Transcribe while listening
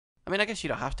I mean, I guess you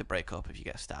don't have to break up if you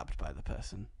get stabbed by the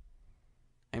person.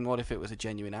 And what if it was a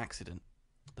genuine accident?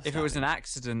 If it was an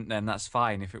accident, then that's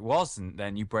fine. If it wasn't,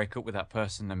 then you break up with that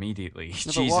person immediately.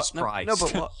 No, Jesus Christ. No,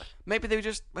 but what? Maybe they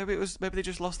just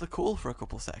lost the cool for a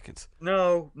couple seconds.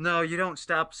 No, you don't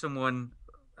stab someone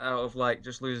out of like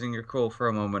just losing your cool for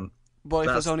a moment. But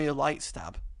if it's only a light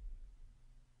stab,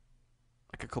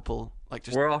 like a couple, like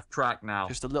just we're off track now.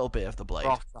 Just a little bit of the blade.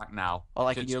 We're off track now. Or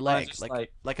like in your leg,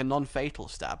 like a non-fatal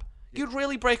stab. You'd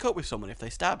really break up with someone if they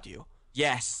stabbed you.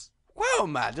 Yes. Wow,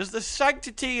 man, does the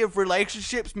sanctity of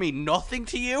relationships mean nothing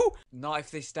to you? Not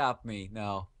if they stab me,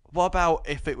 no. What about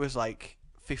if it was like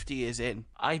 50 years in?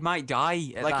 I might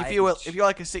die. Like if you're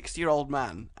like a 60-year-old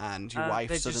man and your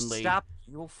wife suddenly just stab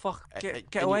you,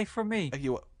 get away from me. But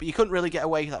you couldn't really get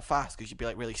away that fast because you'd be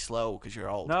like really slow because you're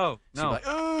old. No. Like,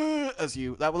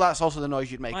 that's also the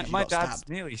noise you'd make. My dad's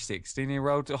nearly 60 and he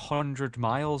rode 100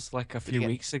 miles like a few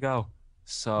weeks ago.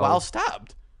 So while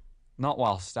stabbed? Not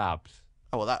while stabbed.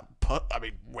 Oh, well,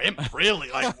 wimp,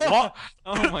 really? Like, what?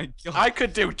 Oh, my God. I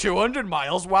could do 200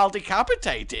 miles while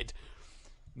decapitated.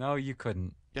 No, you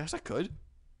couldn't. Yes, I could.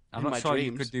 I'm not sure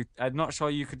you could do. I'm not sure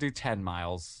you could do 10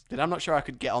 miles. Then I'm not sure I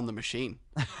could get on the machine.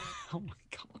 Oh, my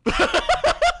God.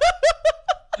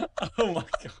 Oh, my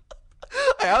God.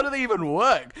 How do they even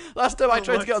work? Last time I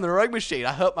tried to get on the rowing machine,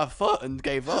 I hurt my foot and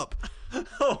gave up.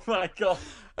 Oh, my God.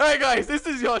 All right, guys, this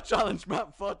is your challenge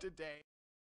map for today.